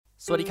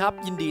สวัสดีครับ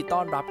ยินดีต้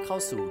อนรับเข้า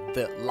สู่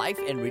The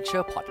Life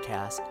Enricher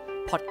Podcast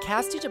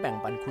Podcast ที่จะแบ่ง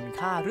ปันคุณ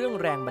ค่าเรื่อง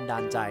แรงบันดา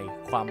ลใจ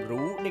ความ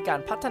รู้ในการ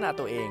พัฒนา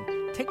ตัวเอง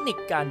เทคนิค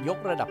การยก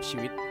ระดับชี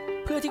วิต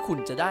เพื่อที่คุณ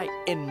จะได้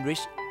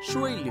enrich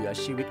ช่วยเหลือ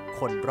ชีวิตค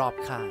นรอบ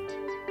ข้าง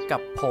กั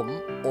บผม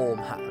โอม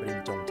หรินท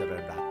ร์จงเจริ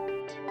ญรัตน์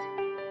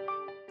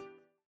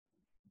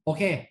โอเ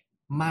ค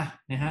มา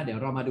นะฮะเดี๋ยว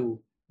เรามาดู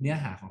เนื้อ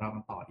หาของเรากั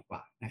นต่อดีกว่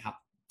านะครับ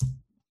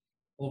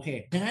โอเค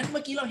ดังนั้นเ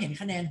มื่อกี้เราเห็น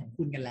คะแนนของ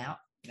คุณกันแล้ว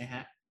นะฮ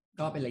ะ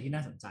ก็เป็นอะไรที่น่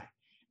าสนใจ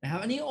นะครับ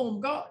อันนี้โอม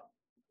ก็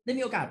ได้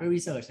มีโอกาสไปรี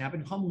เสิร์ชนะครับเ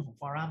ป็นข้อมูลของ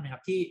ฟอรัมนะครั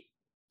บที่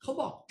เขา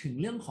บอกถึง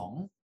เรื่องของ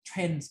เทร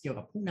นด์เกี่ยว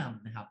กับผู้น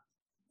ำนะครับ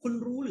คุณ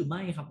รู้หรือไ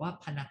ม่ครับว่า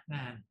พนักง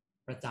าน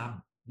ประจ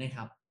ำนะค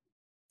รับ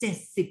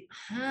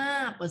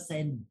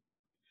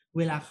 75% เ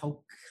วลาเขา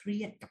เครี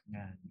ยดกับง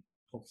าน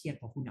เขาเครียดเ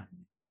พราะผู้น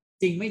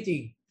ำจริงไม่จริ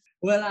ง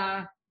เวลา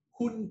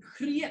คุณเค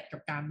รียดกั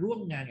บการร่วม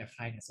งานกับใค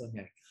รเนี่ยส่วนให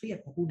ญ่เครียด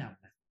เพราะผู้น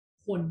ำนะ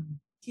คน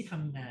ที่ท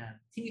ำงาน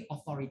ที่มี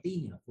authority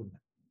เหนือคุณ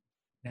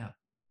นะครับ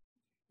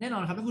แน่นอ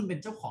นครับถ้าคุณเป็น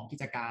เจ้าของกิ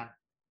จการ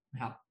น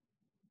ะครับ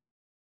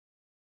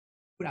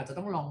คุณอาจจะ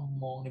ต้องลอง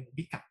มองในมุม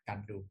ที่กลับกัน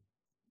ดู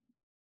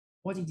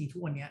ว่าจริงๆทุ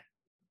กวันนี้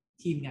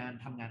ทีมงาน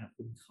ทำงานกับ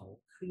คุณเขา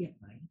เครียด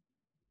ไหม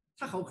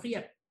ถ้าเขาเครีย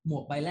ดหมว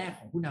กใบแรก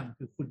ของผู้นำ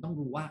คือคุณต้อง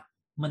รู้ว่า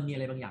มันมีอะ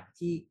ไรบางอย่าง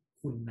ที่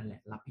คุณนั่นแหล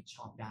ะรับผิดช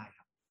อบได้ค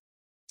รับ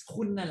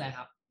คุณนั่นแหละค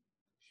รับ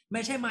ไ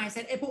ม่ใช่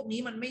mindset ไอ้พวกนี้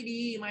มันไม่ดี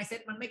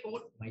mindset มันไม่โกร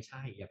ธไม่ใ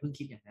ช่อย่าเพิ่ง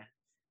คิดอย่างนั้น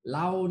เร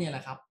าเนี่ยแหล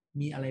ะครับ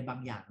มีอะไรบาง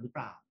อย่างหรือเป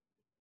ล่า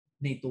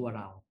ในตัว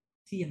เรา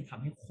ที่ยังท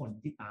ำให้คน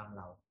ที่ตามเ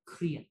ราเค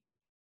รียด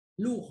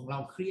ลูกของเรา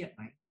เครียดไ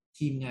หม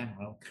ทีมงานขอ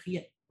งเราเครีย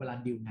ดเวลา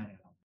ดีลงานกั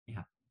บเรานะค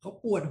รับเขา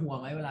ปวดหัว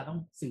ไหมเวลาต้อง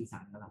สื่อสา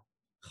รกับเรา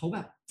เขาแบ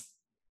บ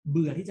เ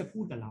บื่อที่จะพู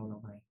ดกับเรา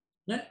ไหม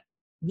นั่น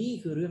นี่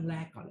คือเรื่องแร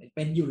กก่อนเลยเ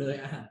ป็นอยู่เลย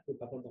คุณ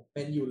ประพลบอกเ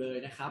ป็นอยู่เลย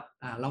นะครับ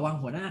ระวัง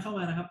หัวหน้าเข้าม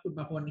านะครับคุณป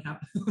ระพลครับ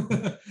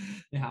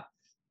นะครับ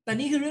แต่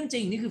นี่คือเรื่องจ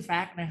ริงนี่คือแฟ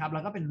กต์นะครับแล้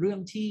วก็เป็นเรื่อง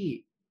ที่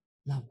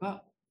เราก็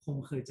คง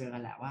เคยเจอกั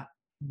นแหละว่า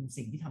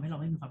สิ่งที่ทำให้เรา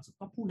ไม่มีความสุข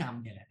ก็ผู้น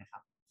ำเนี่ยแหละนะครั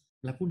บ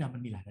และผู้นำมั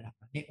นมีหลายระดับ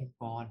ในองค์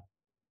กร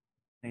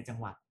ในจัง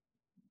หวัด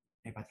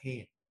ในประเท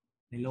ศ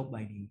ในโลกใบ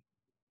นี้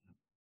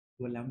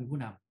ล้วนแล้วมีผู้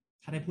น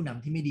ำถ้าได้ผู้น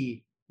ำที่ไม่ดี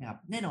นะครับ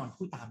แน่นอน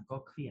ผู้ตามก็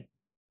เครียด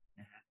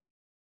นะฮะ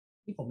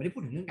ที่ผมไม่ได้พู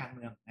ดถึงเรื่องการเ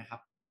มืองนะครับ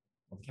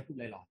ผมแค่พูด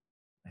ลอย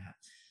ๆนะฮะ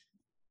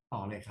ต่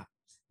อเลยครับ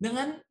ดัง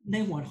นั้นใน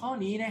หัวข้อ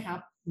นี้นะครับ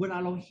เวลา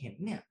เราเห็น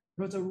เนี่ยเ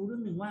ราจะรู้เรื่อ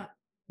งหนึ่งว่า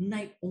ใน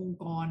องค์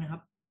กรนะครั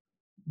บ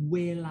เว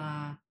ลา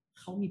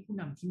เขามีผู้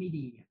นำที่ไม่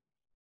ดีเนี่ย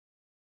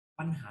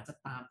ปัญหาจะ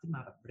ตามขึ้นม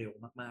าแบบเร็ว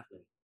มากๆเล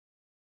ย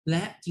แล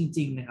ะจ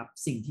ริงๆนะครับ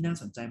สิ่งที่น่า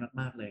สนใจ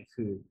มากๆเลย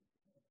คือ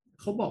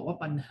เขาบอกว่า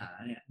ปัญหา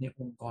เนี่ยในอ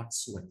งค์กร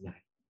ส่วนใหญ่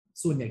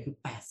คือ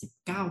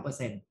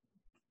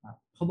 89% ครับ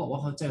เขาบอกว่า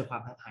เขาเจอควา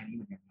มท้าทายนี้เ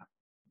หมือนกันครับ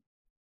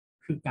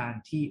คือการ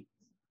ที่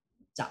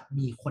จะ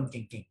มีคนเ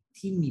ก่งๆ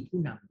ที่มีผู้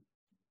น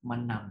ำมา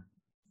น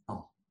ำต่อ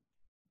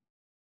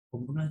ผ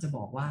มกำลังจะบ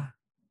อกว่า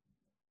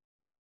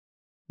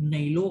ใน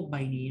โลกใบ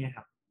นี้นะค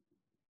รับ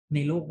ใน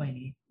โลกใบ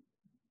นี้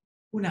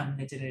ผู้นำใ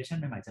นเจเนอเรชัน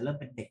ใหม่ๆจะเริ่ม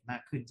เป็นเด็กมา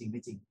กขึ้นจริงไ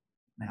ม่จริง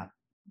นะครับ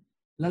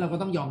แล้วเราก็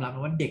ต้องยอมรับน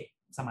ะว่าเด็ก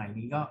สมัย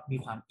นี้ก็มี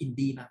ความอิน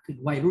ดี้มากขึ้น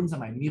วัยรุ่นส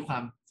มัยนี้มีควา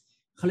ม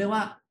เขาเรียกว่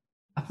า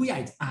ผู้ใหญ่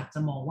อาจจะ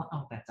มองว่าเอา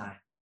แต่ใจ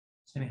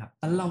ใช่ไหมครับ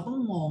แต่เราต้อง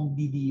มอง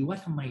ดีๆว่า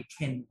ทำไมเท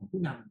รนด์ของ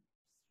ผู้น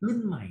ำรุ่น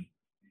ใหม่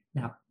น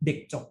ะครับเด็ก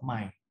จบให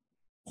ม่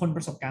คนป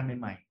ระสบการณ์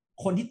ใหม่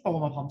ๆคนที่โต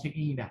มาพร้อมเทคโน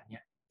โลยีแบบนี้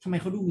ทำไม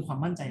เขาดูมีความ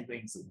มั่นใจในตัวเอ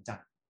งสูงจัง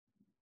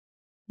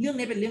เรื่อง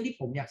นี้เป็นเรื่องที่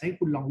ผมอยากให้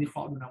คุณลองวิเคร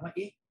าะห์ดูนะว่าเ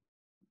อ๊ะ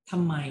ท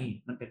ำไม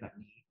มันเป็นแบบ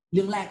นี้เ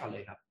รื่องแรกก่อนเล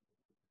ยครับ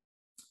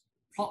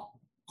เพราะ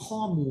ข้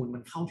อมูลมั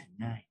นเข้าถึง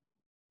ง่าย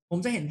ผม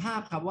จะเห็นภา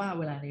พครับว่า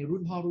เวลาในรุ่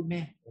นพ่อรุ่นแ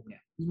ม่ของผมเนี่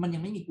ยมันยั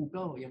งไม่มี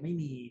Google ยังไม่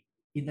มี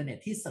อินเทอร์เน็ต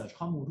ที่เสิร์ช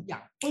ข้อมูลทุกอย่า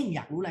งปึ้งอย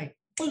ากรู้อะไร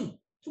ปึ้ง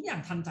ทุกอย่าง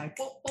ทันใจโ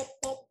ป๊ะโป๊ะ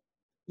โป๊ะ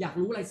อยาก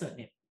รู้อะไรเสิร์ชเ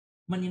น็ต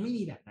มันยังไม่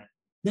มีแบบนั้น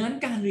ดังนั้น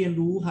การเรียน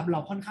รู้ครับเรา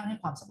ค่อนข้างให้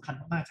ความสำคัญ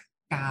มากๆจาก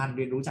การเ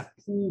รียนรู้จาก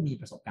ผู้มี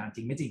ประสบการณ์จ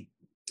ริงไม่จริง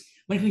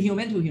มันคือ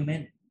human to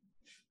human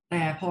แ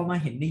ต่พอมา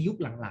เห็นในยุค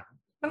หลัง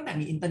ๆตั้งแต่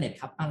มีอินเทอร์เน็ต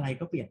ครับอะไร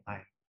ก็เปลี่ยนไป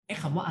ไอ้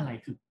คำว่าอะไร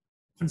คือ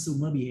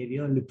consumer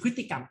behavior หรือพฤ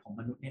ติกรรมของ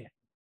มนุษย์นี่แหละ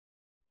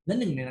และ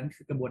หนึ่งในนั้น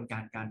คือกระบวนกา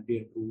รการเรี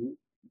ยนรู้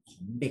ข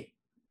องเด็ก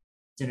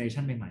เจเนอเรชั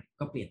นใหม่ๆ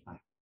ก็เปลี่ยนไป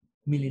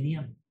มิลเลนเนีย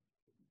ม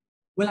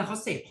เวลาเขา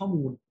เสพข้อ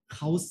มูลเข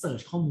าเสิร์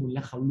ชข้อมูลแล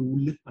ะเขารู้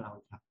ลึกกว่าเรา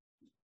ครับ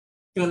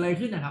เกิดอะไร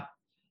ขึ้นนะครับ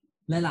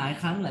หลาย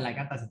ๆครั้งหลายๆ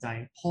การตัดสินใจ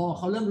พอเ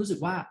ขาเริ่มรู้สึก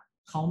ว่า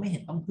เขาไม่เห็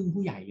นต้องพึ่ง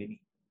ผู้ใหญ่เลย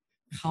นี่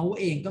เขา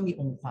เองก็มี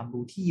องค์ความ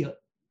รู้ที่เยอะ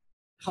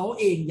เขา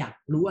เองอยาก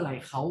รู้อะไร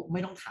เขาไ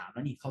ม่ต้องถามแ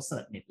ล้วนี่เขาเสิ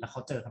ร์ชเน็ตแล้วเข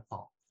าเจอคำต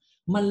อบ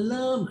มันเ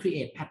ริ่ม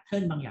create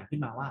pattern บางอย่างขึ้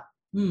นมาว่า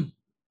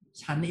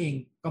ฉันเอง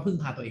ก็พึ่ง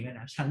พาตัวเองแล้ว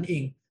นะฉันเอ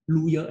ง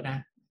รู้เยอะนะ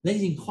และจ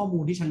ริงๆข้อมู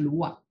ลที่ฉันรู้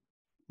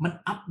มัน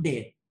อัปเด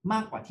ตมา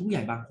กกว่าที่ผู้ให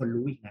ญ่บางคน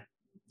รู้อีกนะ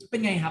เป็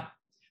นไงครับ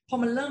พอ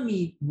มันเริ่มมี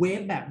เว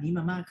ฟแบบนี้ม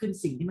ามากขึ้น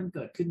สิ่งที่มันเ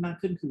กิดขึ้นมาก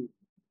ขึ้นคือ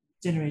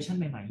เจเนอเรชัน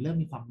ใหม่ๆเริ่ม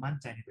มีความมั่น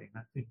ใจในตัวเองม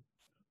ากขึ้น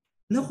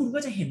แล้วคุณก็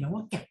จะเห็นนะว่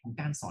าแกปของ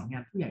การสอนงา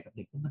นผู้ใหญ่กับเ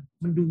ด็ก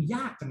มันดูย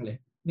ากจังเลย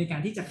ในการ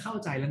ที่จะเข้า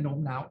ใจและโน้ม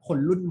น้าวคน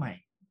รุ่นใหม่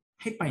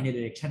ให้ไปในเด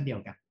เรคชันเดีย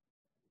วกัน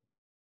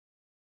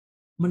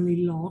มันเลย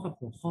ล้อกับ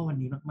หัวข้อวัน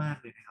นี้มาก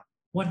ๆเลยนะครับ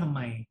ว่าทำไม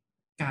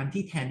การ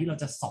ที่แทนที่เรา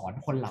จะสอน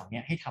คนเหล่านี้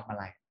ให้ทำอะ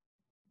ไร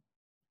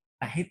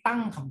ให้ตั้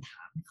งคำถ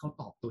ามให้เขา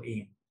ตอบตัวเอ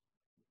ง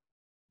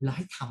แล้วใ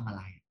ห้ทำอะไ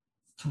ร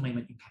ทำไม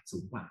มัน impact สู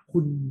งกว่าคุ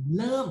ณ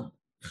เริ่ม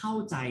เข้า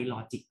ใจลอ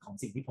จิกของ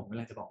สิ่งที่ผมกำ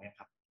ลังจะบอกนะ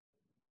ครับ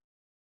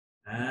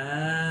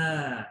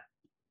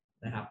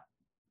นะครับ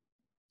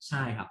ใ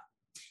ช่ครับ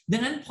ดั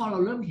งนั้นพอเรา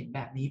เริ่มเห็นแ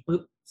บบนี้ปุ๊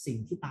บสิ่ง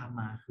ที่ตาม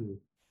มาคือ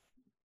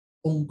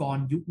องค์กร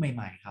ยุคใ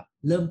หม่ๆครับ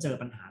เริ่มเจอ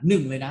ปัญหาหนึ่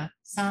งเลยนะ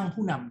สร้าง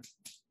ผู้น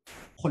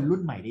ำคนรุ่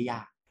นใหม่ได้ย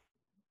าก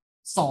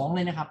สองเ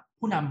ลยนะครับ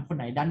ผู้นำคนไ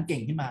หนดันเก่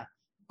งขึ้นมา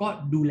ก็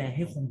ดูแลใ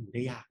ห้คงอยู่ไ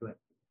ด้ยากด้วย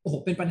โอ้โห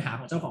เป็นปัญหาข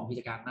องเจ้าของกิ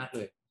จการมากเล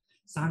ย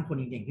สร้างคน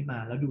เก่งๆขึ้นมา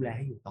แล้วดูแลใ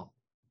ห้อยู่ต่อ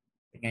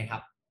เป็นไงครั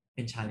บเ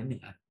ป็น challenge หนึ่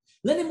งอัน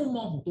และในมุมม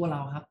องของตัวเร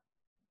าครับ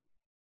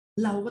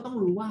เราก็ต้อง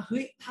รู้ว่าเ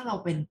ฮ้ยถ้าเรา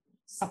เป็น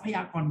ทรัพย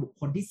ากรบุค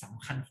คลที่ส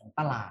ำคัญของ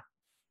ตลาด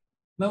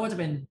ไม่ว่าจะ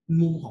เป็น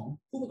มุมของ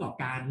ผู้ประกอบ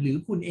การหรือ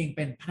คุณเองเ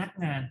ป็นพนัก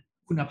งาน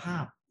คุณภา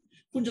พ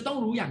คุณจะต้อง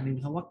รู้อย่างหนึ่ง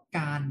ครับว่า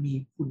การมี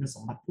คุณส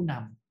มบัติผู้น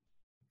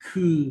ำ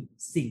คือ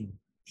สิ่ง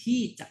ที่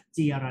จะเจ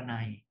รไน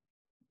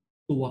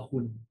ตัวคุ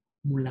ณ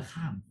มูลค่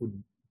าของคุณ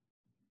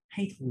ใ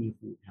ห้ทวี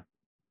คูณครับ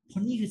เพรา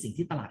ะนี่คือสิ่ง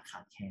ที่ตลาดขา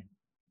ดแคลน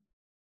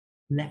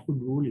และคุณ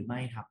รู้หรือไม่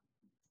ครับ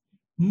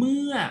เ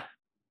มื่อ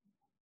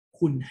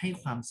คุณให้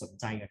ความสน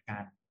ใจกับกา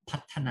รพั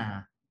ฒนา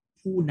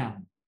ผู้น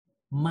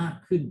ำมาก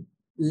ขึ้น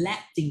และ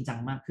จริงจัง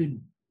มากขึ้น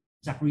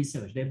จากรีเ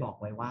สิร์ชได้บอก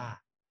ไว้ว่า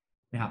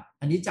นะครับ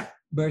อันนี้จาก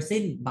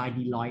Bersin by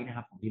Deloitte นะค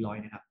รับของ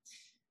Deloitte นะครับ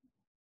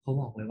เขา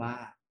บอกไว้ว่า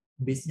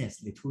business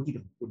หรือธุรกิจ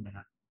ของคุณนะค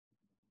รับ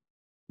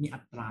มีอั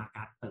ตราก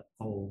ารเติบ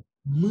โต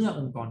เมื่อ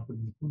องค์กรคุณ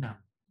มีผู้น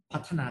ำพั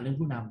ฒนาเรื่อง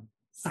ผู้น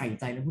ำใส่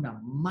ใจเรื่องผู้น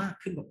ำมาก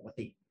ขึ้นกว่าปก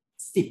ติ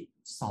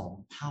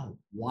12 เท่า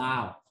ว้า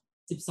ว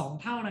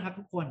12 เท่านะครับ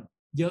ทุกคน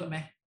เยอะไหม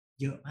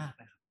เยอะมาก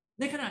นะครับ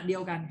ในขณะเดีย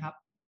วกันครับ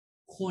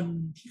คน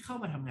ที่เข้า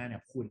มาทำงาน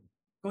กับคุณ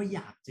ก็อย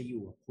ากจะอ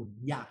ยู่กับคุณ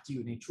อยากจะอ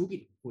ยู่ในธุรกิจ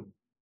ของคุณ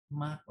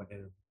มากกว่าเ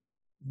ดิม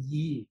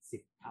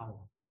20 เท่า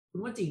คุณ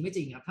ว่าจริงไม่จ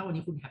ริงครับถ้าวัน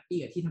นี้คุณแฮปปี้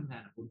กับที่ทำงา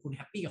นของคุณแ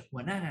ฮปปี้กับหั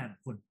วหน้างาน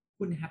ของ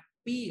คุณแฮป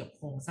ปี้กับโ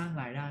ครงสร้าง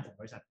รายได้ของ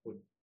บริษัท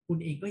คุณ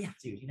เองก็อยาก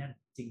จะอยู่ที่นั่น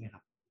จริงไหมครั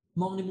บ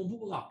มองในมุมผู้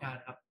ประกอบการ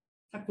ครับ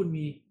ถ้าคุณ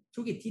มีธุ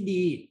รกิจที่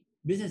ดี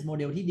business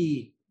model ที่ดี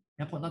น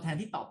ะผลตอบแทน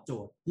ที่ตอบโจ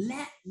ทย์แล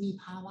ะมี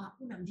ภาวะ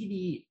ผู้นำที่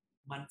ดี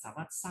มันสาม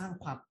ารถสร้าง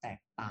ความแต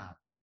กต่าง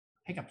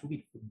ให้กับธุรกิ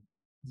จคุณ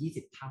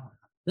20 เท่าน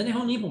ะครับและในห้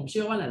องนี้ผมเ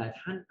ชื่อว่าหลาย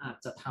ๆท่านอาจ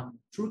จะท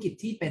ำธุรกิจ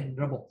ที่เป็น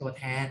ระบบตัว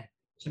แทน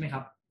ใช่ไหมค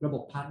รับระบ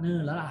บพาร์ทเนอ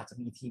ร์แล้วอาจจะ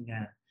มีทีมง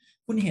าน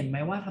คุณเห็นไหม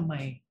ว่าทำไม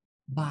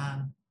บาง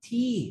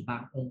ที่บา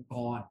งองค์ก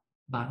ร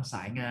บางส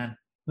ายงาน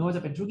ไม่ว่าจ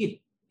ะเป็นธุรกิจ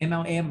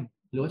MLM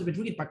หรือว่าจะเป็น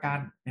ธุรกิจประกัน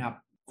นะครับ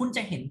คุณจ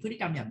ะเห็นพฤติ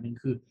กรรมอย่างหนึ่ง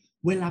คือ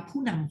เวลา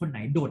ผู้นำคนไหน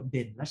โดดเ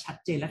ด่นและชัด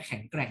เจนและแข็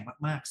งแกร่ง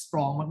มากๆ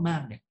strong มา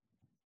กๆเนี่ย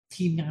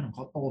ทีมงานของเข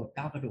าโตแบบ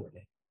ก้าวกระโดดเล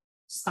ย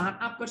สตาร์ท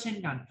อัพก็เช่น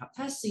กันครับ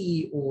ถ้า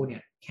CEO เนี่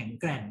ยแข็ง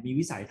แกร่งมี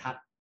วิสัยทัศ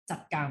น์จั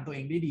ดการตัวเอ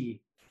งได้ดี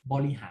บ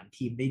ริหาร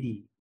ทีมได้ดี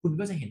คุณ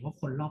ก็จะเห็นว่า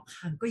คนรอบ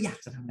ข้างก็อยาก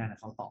จะทำงานกับ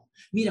เขาต่อ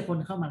มีแต่คน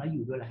เข้ามาแล้วอ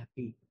ยู่ด้วยแล้วแฮป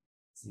ปี้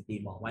สถิติ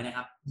บอกไว้นะค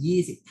รับ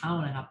20 เท่า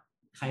นะครับ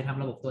ใครท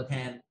ำระบบตัวแท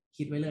น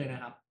คิดไว้เลยน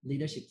ะครับ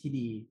leadership ที่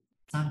ดี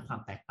สร้างความ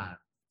แตกต่าง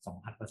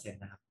 2,000%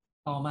 นะครับ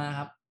ต่อมาค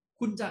รับ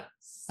คุณจะ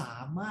สา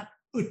มารถ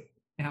อึด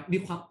นะครับมี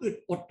ความอึด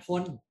อดท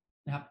น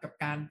นะครับกับ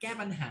การแก้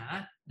ปัญหา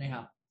นะค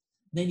รับ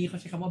ในนี้เขา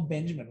ใช้คำว่า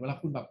bench เหมือนเวลา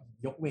คุณแบบ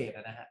ยกเวท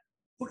นะฮะ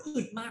คุณ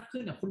อึดมากขึ้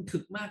นคุณถึ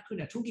กมากขึ้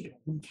นธุรกิจขอ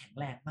งคุณแข็ง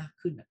แรงมาก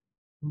ขึ้น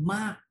ม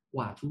ากก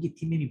ว่าธุรกิจ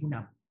ที่ไม่มีผู้น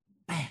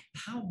ำ8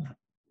 เท่าครับ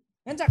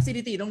งั้นจากส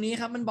ถิติตรงนี้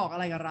ครับมันบอกอะ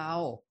ไรกับเรา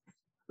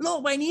โลก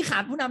ใบนี้ขา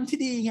ดผู้นำที่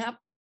ดีครับ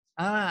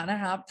นะ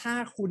ครับถ้า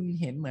คุณ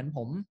เห็นเหมือนผ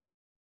ม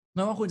ไ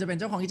ม่ว่าคุณจะเป็น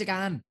เจ้าของกิจก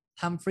าร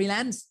ทำฟรีแล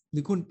นซ์หรื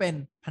อคุณเป็น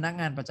พนัก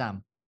งานประจ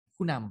ำ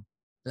ผู้น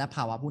ำและภ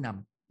าวะผู้น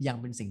ำยัง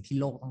เป็นสิ่งที่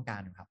โลกต้องกา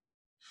รอยู่ครับ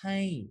ให้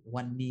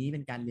วันนี้เป็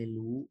นการเรียน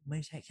รู้ไม่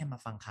ใช่แค่มา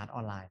ฟังคลาสอ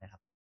อนไลน์นะครั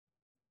บ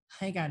ใ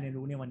ห้การเรียน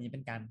รู้ในวันนี้เป็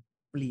นการ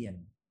เปลี่ยน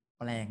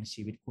แปลง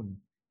ชีวิตคุณ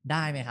ไ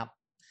ด้ไหมครับ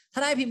ถ้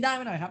าได้พิมพ์ได้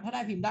มาหน่อยครับถ้าไ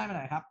ด้พิมพ์ได้มาห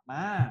น่อยครับม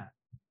า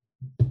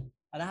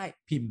ถ้าได้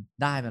พิมพ์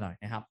ได้มาหน่อย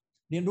นะครับ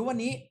เรียนรู้วัน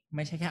นี้ไ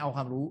ม่ใช่แค่เอาค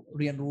วามรู้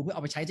เรียนรู้เพื่อเอ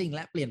าไปใช้จริงแ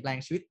ละเปลี่ยนแปลง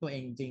ชีวิตตัวเอ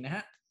งจริงๆนะฮ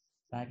ะ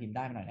ได้พิมพ์ไ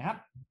ด้มาหน่อยนะครับ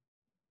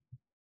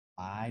ไ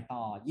ป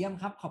ต่อเยี่ยม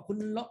ครับขอบคุณ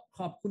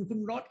คุณ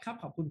รถครับ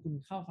ขอบคุณคุณ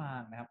ข้าวฟา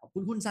งนะครับขอบคุ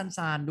ณคุณซ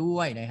านด้ว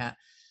ยนะฮะ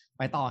ไ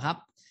ปต่อครับ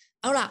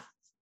เอาล่ะ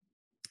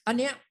อัน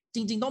เนี้ยจ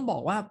ริงๆต้องบอ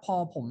กว่าพอ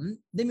ผม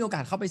ได้มีโอกา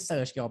สเข้าไปเสิ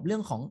ร์ชเกี่ยวกับเรื่อ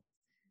งของ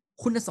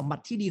คุณสมบั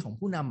ติที่ดีของ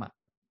ผู้น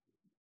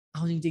ำเอ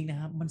าจริงๆนะ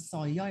ครับมันซ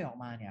อยย่อยออก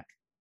มาเนี่ย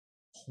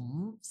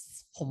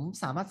ผม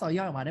สามารถซอย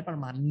ย่อยออกมาได้ปร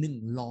ะมาณ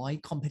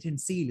100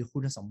 competency หรือคุ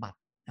ณสมบัติ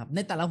ครับใน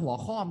แต่ละหัว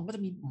ข้อมันก็จ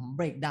ะมี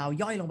break down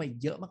ย่อยลงไป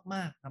เยอะม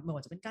ากๆครับไม่ว่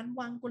าจะเป็นการ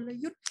วางกล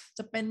ยุทธ์จ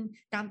ะเป็น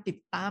การติด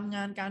ตามง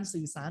านการ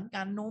สื่อสารก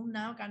ารโน้ม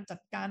น้าวการจั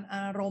ดการอ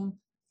ารมณ์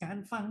การ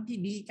ฟังที่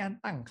ดีการ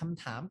ตั้งค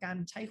ำถามการ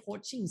ใช้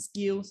coaching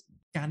skills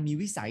การมี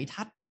วิสัย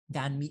ทัศน์ก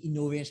ารมี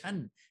innovation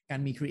การ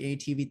มี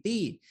creativity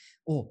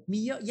มี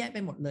เยอะแยะไป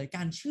หมดเลยก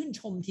ารชื่น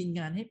ชมทีม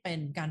งานให้เป็น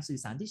การสื่อ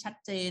สารที่ชัด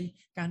เจน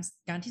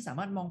การที่สา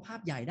มารถมองภา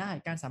พใหญ่ได้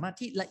การสามารถ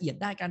ที่ละเอียด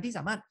ได้การที่ส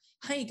ามารถ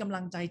ให้กำลั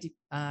งใจ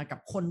กับ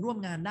คนร่วม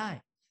งานได้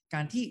ก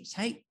ารที่ใ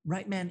ช้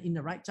right man in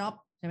the right job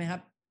ใช่ไหมครั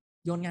บ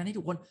โยนงานให้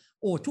ทุกคน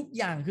ทุก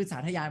อย่างคือสา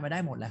ธยายมาได้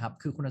หมดแล้วครับ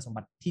คือคุณสม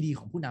บัติที่ดีข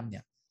องผู้นำเนี่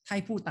ยถ้าใ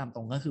ห้พูดตามต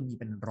รงก็คือมี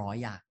เป็น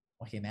100 อย่าง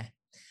โอเคไหม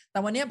แต่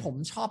วันนี้ผม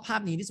ชอบภา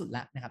พนี้ที่สุดแ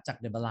ล้วนะครับจาก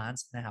The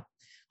Balance นะครับ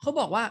เขา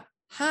บอกว่า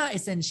5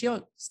 essential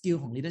skill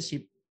ของ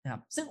leadership นะครั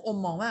บซึ่งอม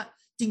มองว่า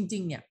จริ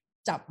งๆเนี่ย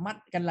จับมัด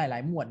กันหลา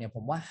ยๆหมวดเนี่ยผ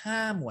มว่า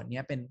5หมวด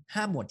นี้เป็น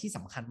5หมวดที่ส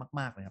ำคัญ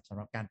มากๆเลยครับสำห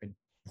รับการเป็น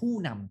ผู้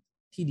น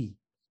ำที่ดี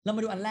เราม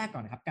าดูอันแรกก่อ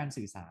นนะครับการ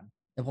สื่อสาร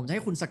เดี๋ยวผมจะใ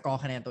ห้คุณสกอ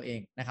ร์คะแนนตัวเอง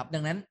นะครับดั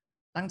งนั้น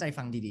ตั้งใจ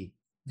ฟังดี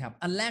ๆนะครับ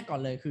อันแรกก่อ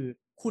นเลยคือ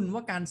คุณว่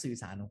าการสื่อ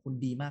สารของคุณ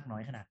ดีมากน้อ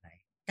ยขนาดไหน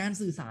การ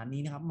สื่อสาร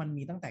นี้นะครับมัน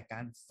มีตั้งแต่กา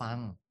รฟัง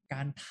ก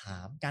ารถา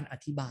มการอ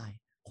ธิบาย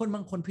คนบ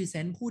างคนพรีเซ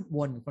นต์พูดว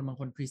นคนบาง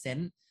คนพรีเซน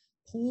ต์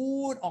พู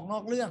ดออกนอ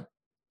กเรื่อง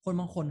คน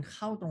บางคนเ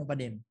ข้าตรงประ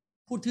เด็น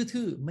พูด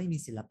ทื่อๆไม่มี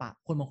ศิลปะ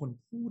คนบางคน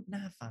พูด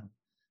น่าฟัง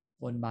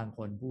คนบางค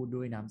นพูด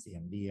ด้วยน้ำเสีย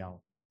งเดียว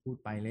พูด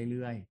ไปเ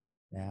รื่อย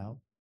ๆแล้ว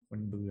คน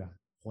เบื่อ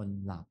คน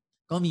หลับ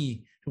ก็มี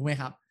ถูกไหม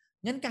ครับ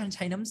งั้นการใ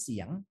ช้น้ำเสี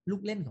ยงลู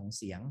กเล่นของ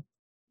เสียง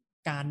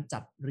การจั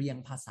ดเรียง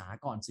ภาษา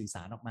ก่อนสื่อส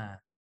ารออกมา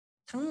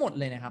ทั้งหมด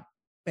เลยนะครับ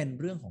เป็น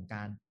เรื่องของก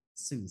าร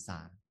สื่อส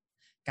าร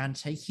การ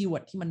ใช้คีย์เวิ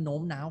ร์ดที่มันโน้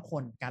มน้าวค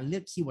นการเลื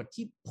อกคีย์เวิร์ด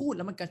ที่พูดแ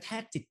ล้วมันกระแท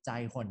กจิตใจ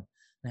คน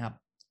นะครับ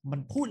มัน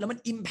พูดแล้วมัน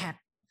impact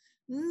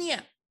เนี่ย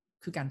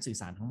คือการสื่อ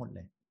สารทั้งหมดเล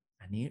ย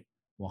อันนี้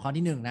หัวข้อ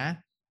ที่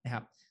นะค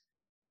รับ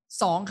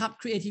2ครับ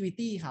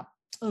creativity ครับ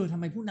ทำ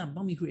ไมผู้นำ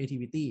ต้องมี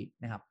creativity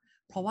นะครับ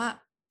เพราะว่า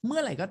เมื่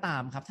อไหร่ก็ตา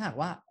มครับถ้าหาก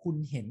ว่าคุณ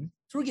เห็น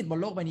ธุรกิจบน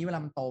โลกใบนี้เวลา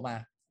มันโตมา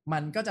มั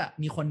นก็จะ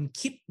มีคน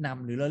คิดน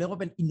ำหรือเราเรียกว่า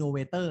เป็น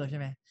innovator ใช่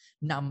ไหม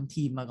นำ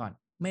ทีมมาก่อน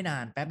ไม่นา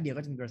นแป๊บเดียว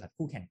ก็จะมีบริษัท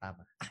คู่แข่งตามม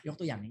ายก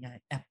ตัวอย่างง่าย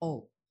ๆ Apple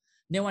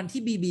ในวัน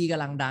ที่ BB ก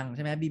ำลังดังใ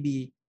ช่ไหม BB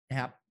นะ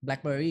ครับ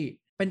BlackBerry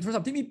เป็นโทรศั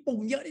พท์ที่มีปุ่ม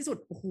เยอะที่สุด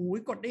โอ้โห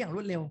กดได้อย่างร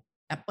วดเร็ว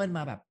Apple ม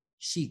าแบบ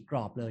ฉีกกร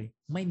อบเลย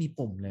ไม่มี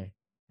ปุ่มเลย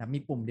นะมี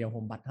ปุ่มเดียว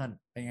Home Button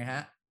เป็นไงฮ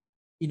ะ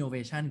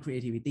Innovation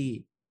Creativity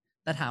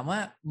แต่ถามว่า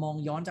มอง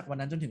ย้อนจากวัน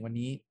นั้นจนถึงวัน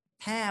นี้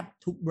แทบ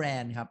ทุกแบร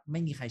นด์ครับไ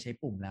ม่มีใครใช้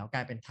ปุ่มแล้วกล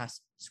ายเป็น Touch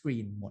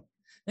Screen หมด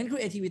นั่น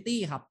Creativity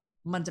ครับ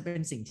มันจะเป็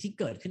นสิ่งที่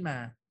เกิดขึ้นมา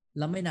แ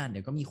ล้วไม่นานเ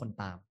ดี๋ยวก็มีคน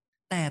ตาม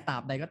แต่ตรา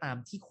บใดก็ตาม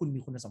ที่คุณมี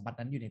คุณสมบัติ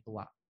นั้นอยู่ในตัว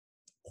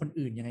คน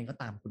อื่นยังไงก็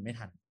ตามคุณไม่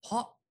ทันเพรา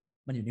ะ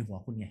มันอยู่ในหัว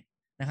คุณไง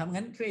นะครับ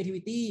งั้น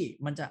creativity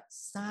มันจะ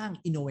สร้าง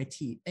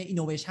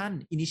innovation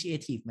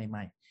initiative ให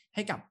ม่ๆใ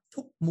ห้กับ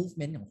ทุก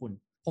movement ของคุณ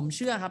ผมเ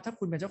ชื่อครับถ้า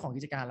คุณเป็นเจ้าของ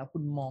กิจการแล้วคุ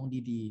ณมอง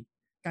ดี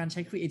ๆการใ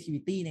ช้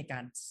creativity ในกา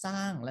รสร้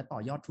างและต่อ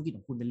ยอดธุรกิจข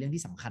องคุณเป็นเรื่อง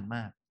ที่สำคัญม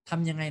ากท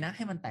ำยังไงนะใ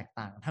ห้มันแตก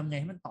ต่างทำยังไง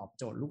ให้มันตอบ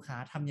โจทย์ลูกค้า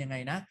ทำยังไง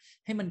นะ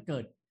ให้มันเกิ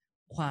ด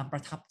ความปร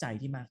ะทับใจ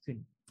ที่มากขึ้น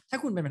ถ้า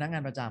คุณเป็นพนักงา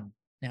นประจ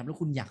ำนะครับแล้ว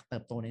คุณอยากเติ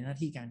บโตในหน้า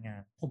ที่การงา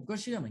นผมก็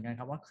เชื่อเหมือนกัน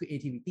ครับว่า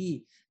creativity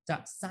จะ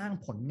สร้าง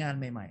ผลงาน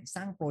ใหม่ๆส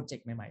ร้างโปรเจก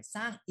ต์ใหม่ๆส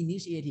ร้าง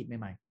initiative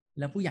ใหม่ๆ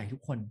แล้วผู้ใหญ่ทุ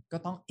กคนก็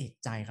ต้องเอก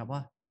ใจครับว่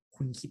า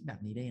คุณคิดแบบ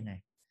นี้ได้ยังไง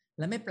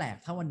และไม่แปลก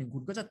ถ้าวันหนึ่งคุ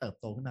ณก็จะเติบ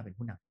โตขึ้นมาเป็น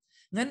ผู้น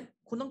ำงั้น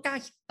คุณต้องกล้า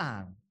คิดต่า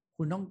ง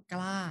คุณต้องก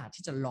ล้า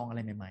ที่จะลองอะไร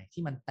ใหม่ๆ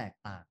ที่มันแตก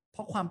ต่างเพร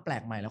าะความแปล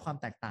กใหม่และความ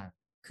แตกต่าง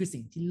คือ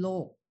สิ่งที่โล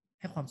ก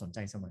ให้ความสนใจ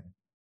เสมอ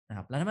นะค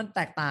รับแล้วถ้ามันแ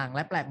ตกต่างแล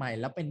ะแปลกใหม่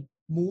แล้วเป็น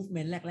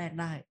movement แรก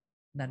ๆได้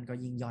นั่นก็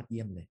ยิ่งยอดเ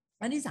ยี่ยมเลย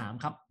อันที่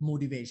3ครับ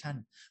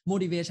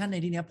motivation ใน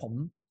ที่นี้ผม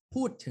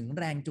พูดถึง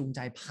แรงจูงใจ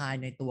ภาย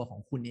ในตัวของ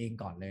คุณเอง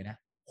ก่อนเลยนะ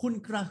คุณ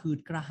กระหืด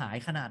กระหาย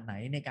ขนาดไหน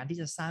ในการที่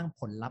จะสร้าง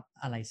ผลลัพธ์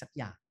อะไรสัก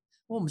อย่าง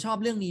ผมชอบ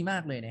เรื่องนี้มา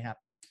กเลยนะครับ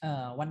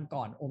วัน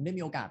ก่อนอมได้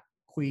มีโอกาส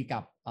คุยกั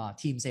บ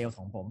ทีมเซลล์ข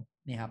องผม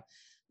นี่ครับ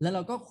แล้วเร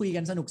าก็คุยกั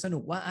นสนุ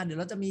กว่าเดี๋ยว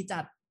เราจะมี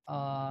จัด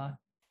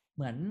เ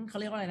หมือนเขา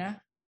เรียกว่าอะไรนะ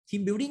ที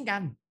มบิลดิ้งกั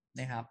น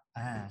นะครับ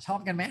ชอบ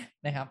กันไหม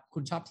นะครับคุ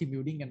ณชอบทีมบิ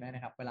ลดิ้งกันไหมน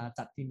ะครับเวลา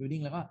จัดทีมบิลดิ้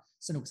งแล้วก็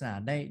สนุกสนาน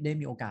ได้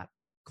มีโอกาส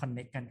คอนเน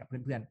คกันกับเ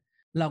พื่อน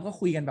ๆเราก็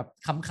คุยกันแบบ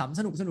ขำๆ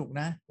สนุก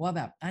นะว่าแ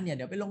บบเนี่ยเ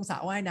ดี๋ยวไปลงสระ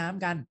ว่ายน้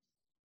ำกัน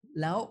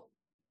แล้ว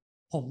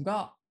ผมก็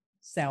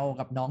แซว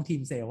กับน้องที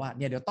มเซลล์ว่าเ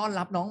นี่ยเดี๋ยวต้อน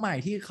รับน้องใหม่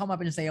ที่เข้ามา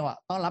เป็นเซลล์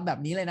ต้อนรับแบบ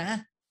นี้เลยนะ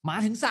มา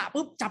ถึงสระ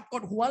ปุ๊บจับก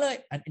ดหัวเลย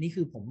อันนี้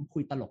คือผมคุ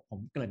ยตลกผม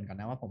เกริ่นก่อน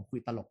นะว่าผมคุย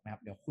ตลกนะครั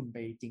บเดี๋ยวคุณไป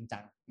จริงจั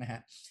งนะฮะ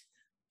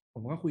ผ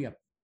มก็คุยกับ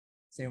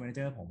เซลล์แมเนเจ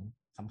อร์ผม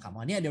ขำๆ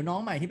ว่าเนี่ยเดี๋ยวน้อง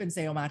ใหม่ที่เป็นเซ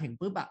ลล์มาถึง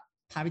ปุ๊บ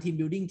พาไปทีม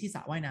บิลดิ้งที่สร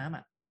ะว่ายน้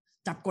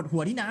ำจับกดหั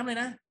วที่น้ำเลย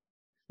นะ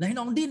แล้วให้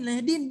น้องดิ้นเลย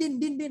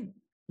ดิ้น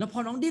แล้วพอ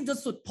น้องดิ้นจน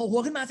สุดโผล่หั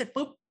วขึ้นมาเสร็จ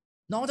ปุ๊บ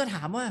น้องจะถ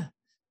ามว่า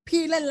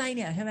พี่เล่นอะไรเ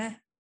นี่ยใช่ไหม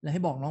แล้วใ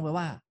ห้บอกน้องไป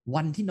ว่า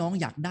วันที่น้อง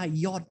อยากได้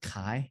ยอดข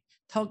าย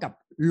เท่ากับ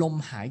ลม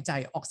หายใจ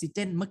ออกซิเจ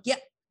นเมื่อกี้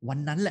วัน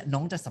นั้นแหละน้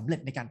องจะสำเร็จ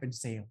ในการเป็น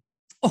เซลล์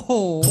โอ้โห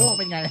เ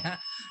ป็นไงฮะ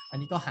อัน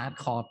นี้ก็ฮาร์ด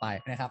คอร์ไป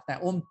นะครับแต่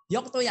ย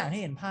กตัวอย่างให้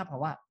เห็นภาพเพรา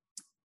ะว่า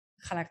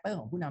คาแรคเตอร์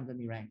ของผู้นำจะ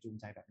มีแรงจูง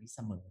ใจแบบนี้เส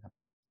มอครับ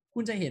คุ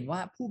ณจะเห็นว่า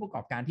ผู้ประก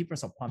อบการที่ประ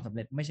สบความสำเ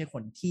ร็จไม่ใช่ค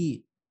นที่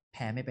แ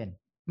พ้ไม่เป็น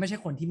ไม่ใช่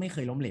คนที่ไม่เค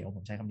ยล้มเหลวผ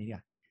มใช้คำนี้ดีก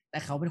ว่าแต่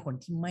เขาเป็นคน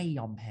ที่ไม่ย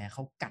อมแพ้เข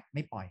ากัดไ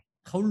ม่ปล่อย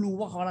เขารู้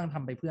ว่าเขากำลังท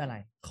ำไปเพื่ออะไร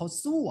เขา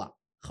สู้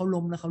เขา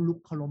ล้มแล้วเขาลุก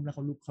เขาล้มแล้วเข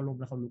าลุกเขาล้ม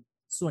แล้วเขาลุก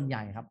ส่วนให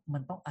ญ่ครับมั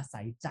นต้องอา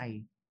ศัยใจ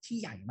ที่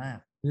ใหญ่มาก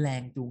แร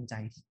งจูงใจ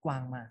ที่กว้า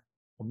งมาก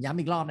ผมย้ำ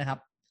อีกรอบนะครับ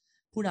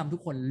ผู้นำทุ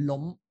กคนล้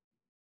ม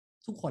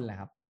ทุกคนแหละ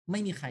ครับไม่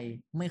มีใคร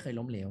ไม่เคย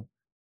ล้มเหลว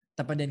แ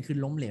ต่ประเด็นคือ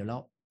ล้มเหลวแล้ว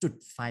จุด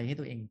ไฟให้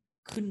ตัวเอง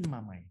ขึ้นมา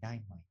ใหม่ได้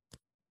ไหม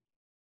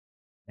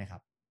นะครั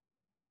บ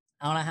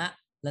เอาละฮะ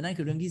และนั่น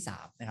คือเรื่องที่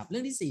3นะครับเรื่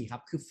องที่4ครั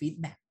บคือฟีด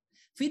แบ็ก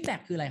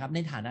คืออะไรครับใน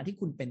ฐานะที่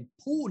คุณเป็น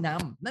ผู้น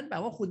ำนั่นแปล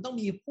ว่าคุณต้อง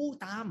มีผู้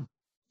ตาม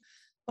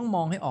ต้องม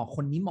องให้ออกค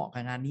นนี้เหมาะ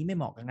กับงานนี้ไม่เ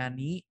หมาะกับงาน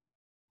นี้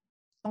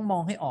ต้องมอ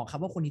งให้ออกครั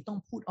บว่าคนนี้ต้อง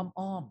พูด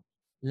อ้อม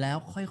แล้ว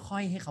ค่อ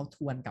ยๆให้เขาท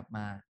วนกลับม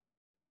า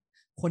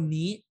คน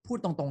นี้พูด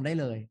ตรงๆได้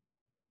เลย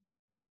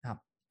ครับ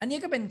อันนี้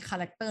ก็เป็นคา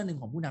แรคเตอร์หนึ่ง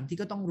ของผู้นำที่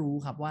ก็ต้องรู้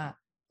ครับว่า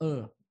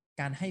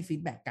การให้ฟี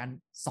ดแบ็กการ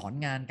สอน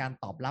งานการ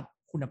ตอบรับ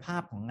คุณภา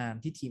พของงาน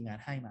ที่ทีมงาน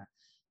ให้มา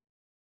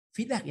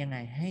ฟีดแบ็กยังไง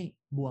ให้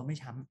บัวไม่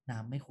ช้ำน้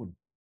ำไม่ขุ่น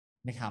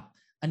นะครับ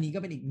อันนี้ก็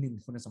เป็นอีกหนึ่ง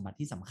คุณสมบัติ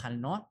ที่สำคัญ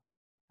เนาะ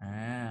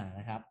น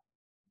ะครับ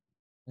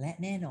และ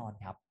แน่นอน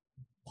ครับ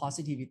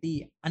positivity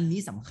อันนี้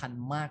สำคัญ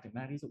มากถึง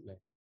มากที่สุดเลย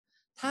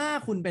ถ้า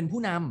คุณเป็น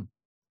ผู้น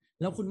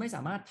ำแล้วคุณไม่ส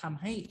ามารถท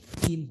ำให้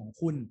ทีมของ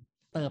คุณ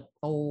เติบ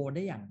โตไ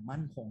ด้อย่าง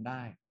มั่นคงไ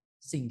ด้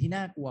สิ่งที่น่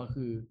ากลัว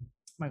คือ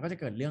มันก็จะ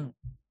เกิดเรื่อง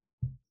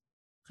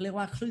เขาเรียก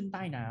ว่าคลื่นใ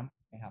ต้น้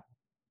ำนะครับ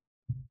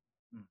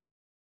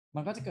มั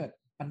นก็จะเกิด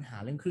ปัญหา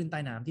เรื่องคลื่นใต้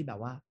น้ำที่แบบ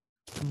ว่า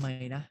ทำไม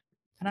นะ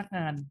พนักง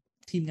าน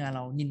ทีมงานเร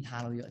านินทา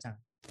เราเยอะจัง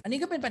อันนี้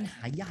ก็เป็นปัญห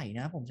าใหญ่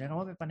นะผมใช้คำ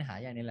ว่าเป็นปัญหา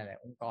ใหญ่ในหลาย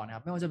ๆองค์กรนะค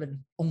รับไม่ว่าจะเป็น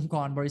องค์ก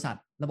รบริษัท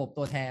ระบบ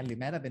ตัวแทนหรือ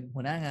แม้แต่เป็น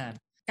หัวหน้างาน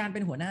การเป็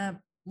นหัวหน้า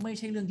ไม่ใ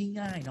ช่เรื่องที่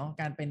ง่ายเนาะ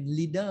การเป็น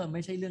ลีดเดอร์ไ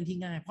ม่ใช่เรื่องที่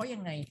ง่ายเพราะยั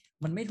งไง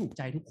มันไม่ถูกใ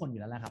จทุกคนอยู่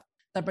แล้วแหละครับ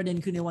แต่ประเด็น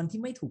คือในวันที่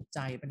ไม่ถูกใจ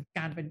เป็นก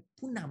ารเป็น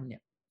ผู้นำเนี่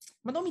ย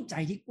มันต้องมีใจ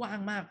ที่กว้าง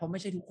มากเพราะไ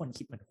ม่ใช่ทุกคน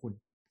คิดเหมือนคุณ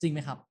จริงไหม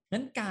ครับ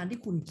งั้นการที่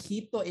คุณคี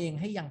ปตัวเอง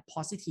ให้ยัง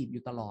positive อ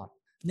ยู่ตลอด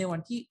ในวัน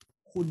ที่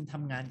คุณท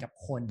ำงานกับ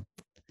คน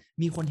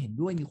มีคนเห็น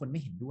ด้วยมีคนไ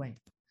ม่เห็นด้วย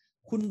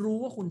คุณรู้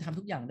ว่าคุณทำ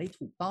ทุกอย่างได้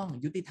ถูกต้อง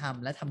ยุติธรรม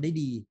และทำได้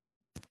ดี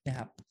นะค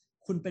รับ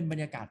คุณเป็นบร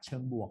รยากาศเชิ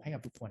งบวกให้กั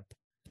บทุกคน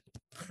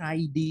ใคร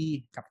ดี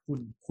กับคุณ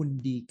คุณ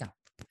ดีกับ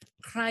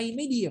ใครไ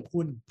ม่ดีกับ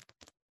คุณ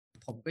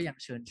ผมก็ยัง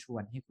เชิญชว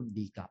นให้คุณ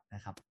ดีกลับน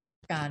ะครับ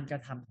การกร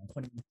ะทำของค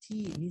น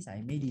ที่นิสัย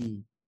ไม่ดี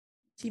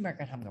ที่มา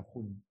กระทำกับ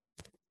คุณ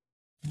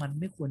มัน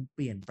ไม่ควรเป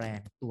ลี่ยนแปลง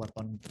ตัวต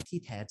นที่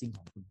แท้จริงข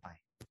องคุณไป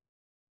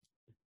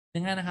ดั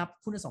งนั้นนะครับ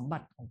คุณสมบั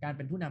ติของการเ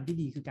ป็นผู้นำที่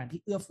ดีคือการที่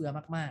เอื้อเฟื้อ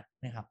มาก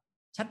ๆนะครับ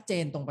ชัดเจ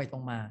นตรงไปตร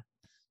งมา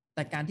แ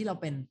ต่การที่เรา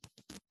เป็น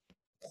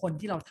คน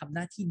ที่เราทำห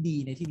น้าที่ดี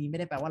ในที่นี้ไม่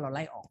ได้แปลว่าเราไ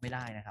ล่ออกไม่ไ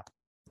ด้นะครับ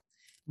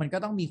มันก็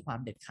ต้องมีความ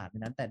เด็ดขาดใน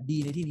นั้นแต่ดี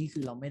ในที่นี้คื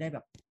อเราไม่ได้แบ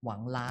บหวั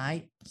งร้าย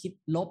คิด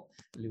ลบ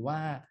หรือว่า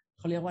เ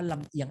ขาเรียกว่าล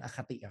ำเอียงอค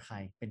ติกับใคร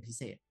เป็นพิเ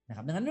ศษนะค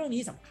รับดังนั้นเรื่อง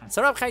นี้สำคัญส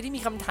ำหรับใครที่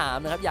มีคำถาม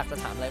นะครับอยากจะ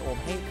ถามอะไรโอม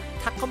ให้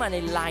ทักเข้ามาใน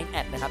Line แอ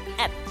ดนะครับ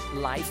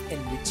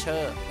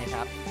 @lifeenricher นะค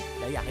รับ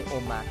แล้วอยากให้โอ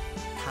มมา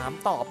ถาม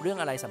ตอบเรื่อง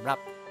อะไรสำหรับ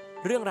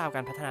เรื่องราวก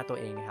ารพัฒนาตัว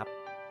เองนะครับ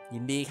ยิ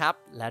นดีครับ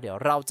แล้วเดี๋ยว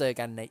เราเจอ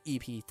กันใน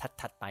EP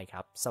ถัดๆไปค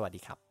รับสวัสดี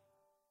ครับ